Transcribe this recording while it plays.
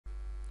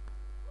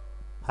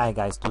Hi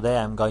guys, today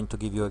I'm going to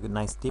give you a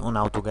nice tip on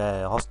how to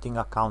get a hosting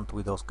account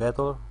with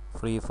Hostgator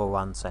free for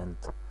 1 cent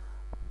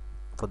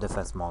for the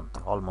first month,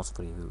 almost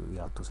free we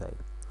have to say.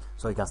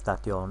 So you can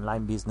start your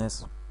online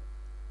business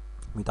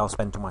without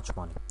spending too much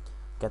money.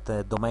 Get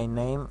a domain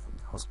name.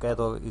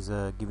 Hostgator is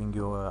giving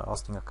you a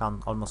hosting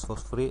account almost for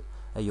free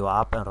and you are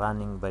up and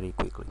running very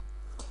quickly.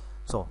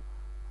 So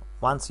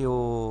once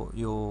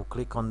you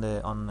click on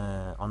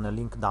the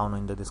link down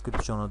in the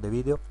description of the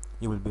video,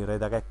 you will be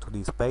redirected to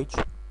this page.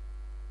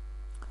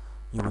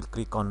 You will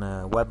click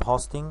on web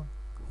hosting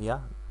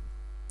here.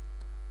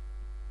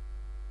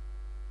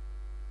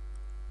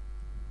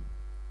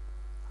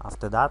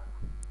 After that,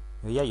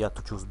 here you have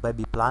to choose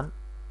baby plan.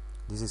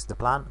 This is the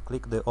plan.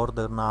 Click the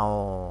order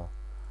now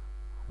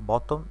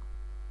button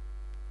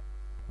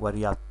where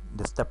you have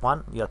the step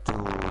 1. You have to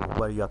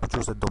where you have to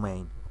choose a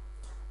domain.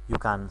 You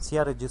can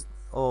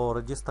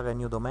register a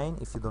new domain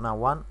if you don't have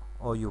one,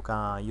 or you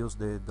can use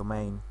a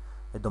domain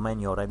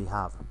you already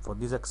have. For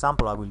this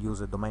example, I will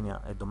use a domain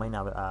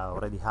I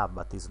already have,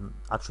 but it's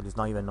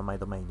not even on my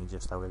domain. It's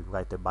just I will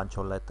write a bunch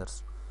of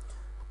letters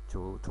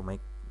to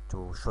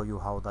show you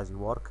how does it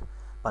work.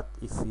 But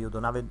if you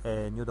don't have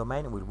a new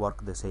domain, it will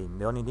work the same.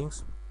 The only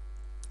things,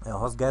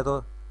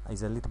 Hostgator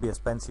is a little bit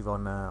expensive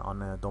on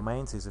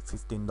domains. It's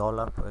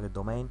 $15 per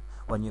domain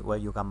where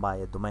you can buy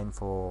a domain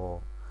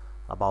for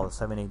about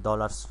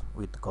 $7-8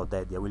 with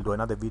GoDaddy. I will do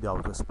another video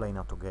how to explain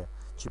how to get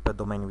cheaper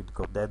domain with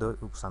GoDaddy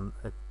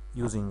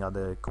using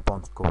the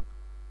coupon code.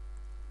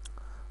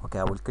 Okay,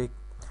 I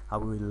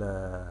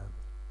will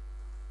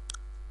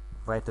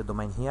write a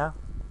domain here,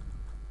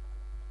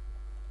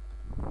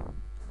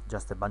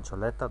 just a bunch of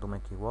letters to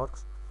make it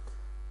works,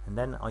 and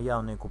then here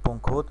on a coupon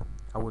code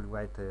I will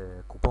write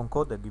a coupon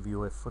code that give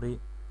you a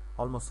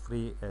almost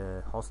free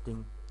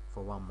hosting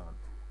for 1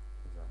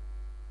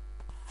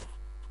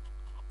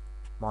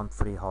 month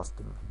free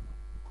hosting.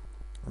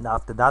 And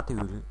after that you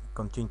will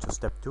continue to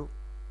step 2.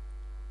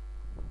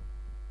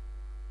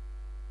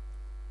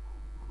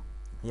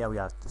 Here we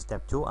are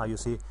step 2. You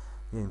see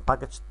in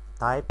package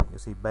type, you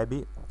see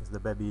baby is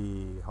the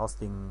baby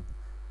hosting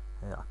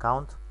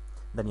account.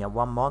 Then you have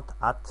 1 month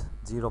at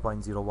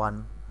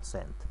 0.01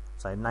 cent.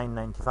 So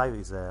 $9.95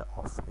 is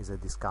off, is a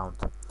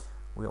discount.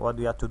 What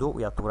we have to do,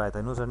 we have to write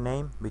a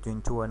username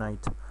between 2 and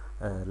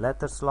 8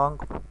 letters long.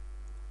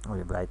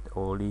 We write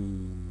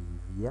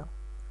Olivia.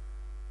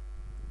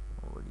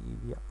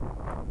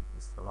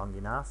 It's long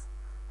enough.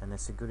 And a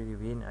security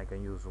pin I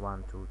can use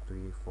 1, 2,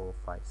 3, 4,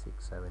 5,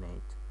 6, 7,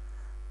 8.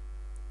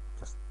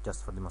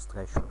 Just for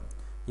demonstration.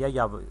 Here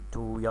you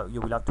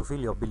will have to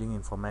fill your billing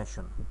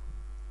information.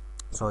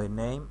 So a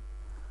name,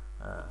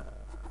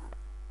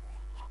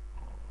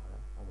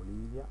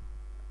 Olivia,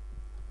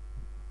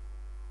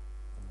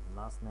 and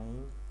last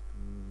name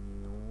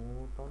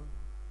Newton.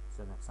 It's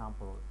an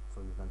example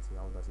so you can see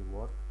how does it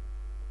work.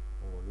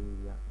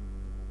 Olivia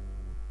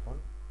Newton.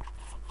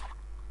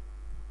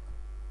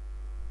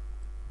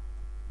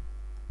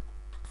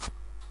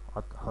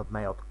 At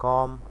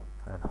hotmail.com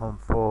and home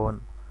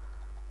phone.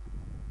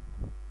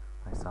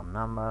 Some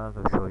number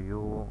to show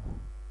you.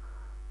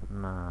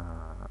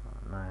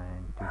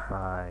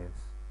 95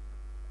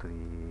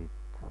 Street.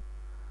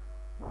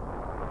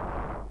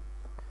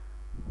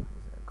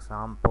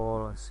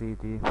 Example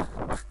city,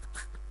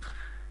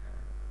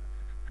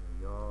 New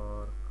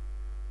York.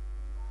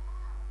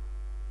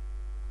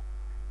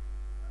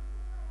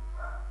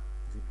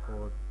 Zip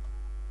code.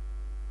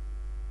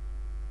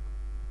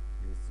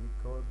 This zip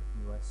code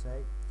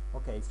USA.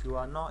 Okay, if you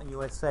are not in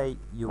USA,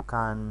 you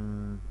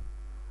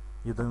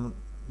don't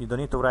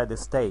need to write the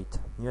state.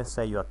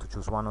 USA you have to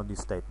choose one of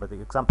these states, but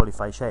example if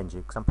I change,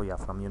 example you are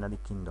from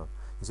United Kingdom,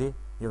 you see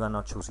you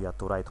cannot choose, you have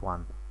to write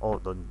one, or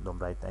don't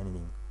write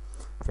anything.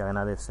 If you are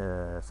another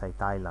say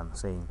Thailand,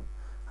 same.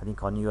 I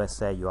think on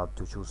USA you have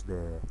to choose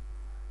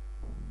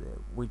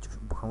which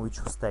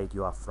state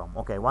you are from.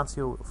 Okay, once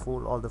you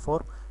fill all the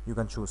form, you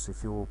can choose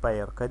if you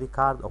pay a credit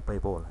card or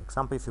PayPal.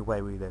 Example, if you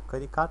pay with a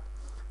credit card,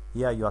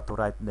 here you have to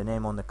write the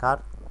name on the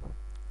card,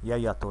 here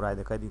you have to write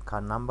the credit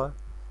card number,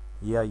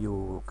 here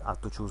you have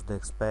to choose the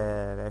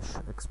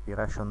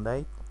expiration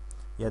date,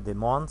 here the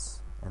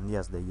months, and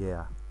here's the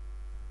year.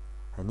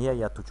 And here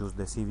you have to choose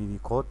the CVV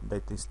code,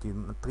 that is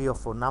 3 or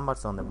 4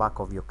 numbers on the back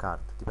of your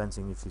card,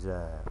 depending if it's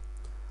a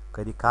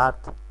credit card,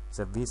 it's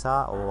a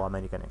Visa or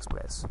American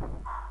Express.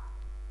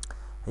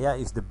 Here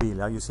is the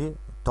bill. You see,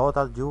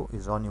 total due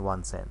is only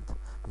 1 cent,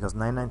 because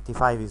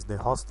 $9.95 is the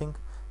hosting,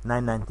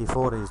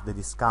 $9.94 is the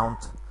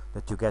discount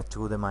that you get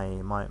through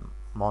my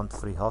month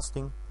free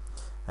hosting.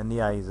 And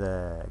here is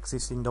a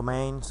existing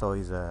domain, so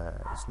it's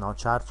not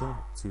charging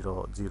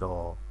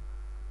 $0.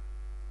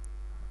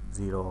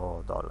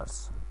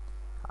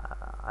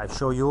 I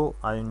show you,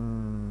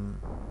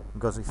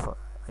 because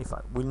if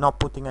I will not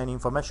putting any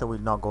information, will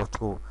not go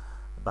through.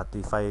 But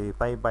if I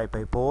pay by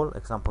PayPal,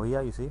 example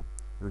here, you see, you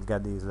will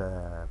get this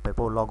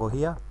PayPal logo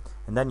here,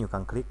 and then you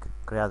can click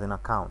create an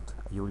account.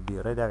 You will be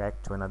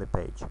redirected to another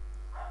page.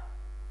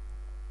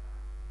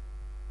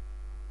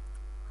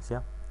 See?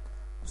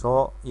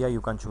 So here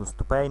you can choose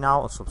to pay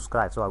now or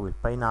subscribe. So I will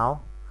pay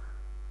now,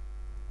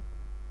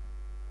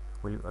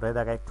 will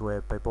redirect to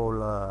a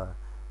PayPal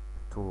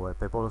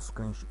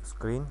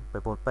screen,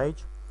 PayPal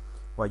page,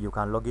 where you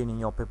can log in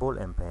your PayPal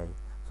and pay.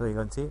 So you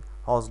can see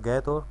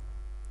Hostgator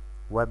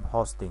web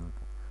hosting,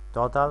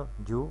 total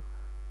due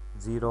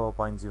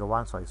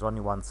 0.01, so it's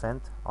only 1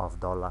 cent of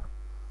dollar.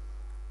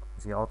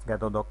 See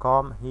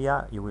hostgator.com.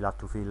 Here you will have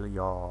to fill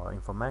your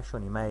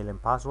information, email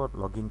and password,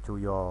 log into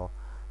your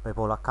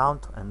PayPal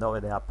account, and over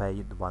there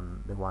pay the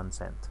 1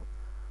 cent.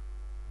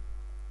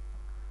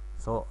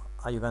 So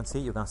you can see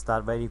you can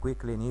start very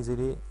quickly and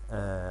easily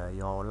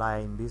your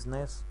online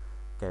business,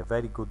 get a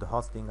very good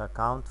hosting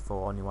account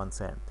for only 1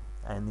 cent.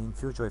 And in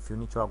future, if you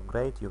need to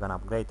upgrade, you can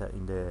upgrade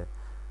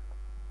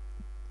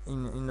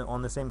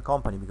on the same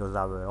company, because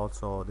I have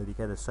also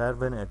dedicated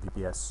server and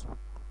VPS.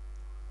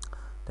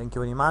 Thank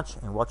you very much,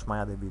 and watch my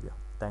other video.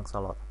 Thanks a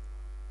lot.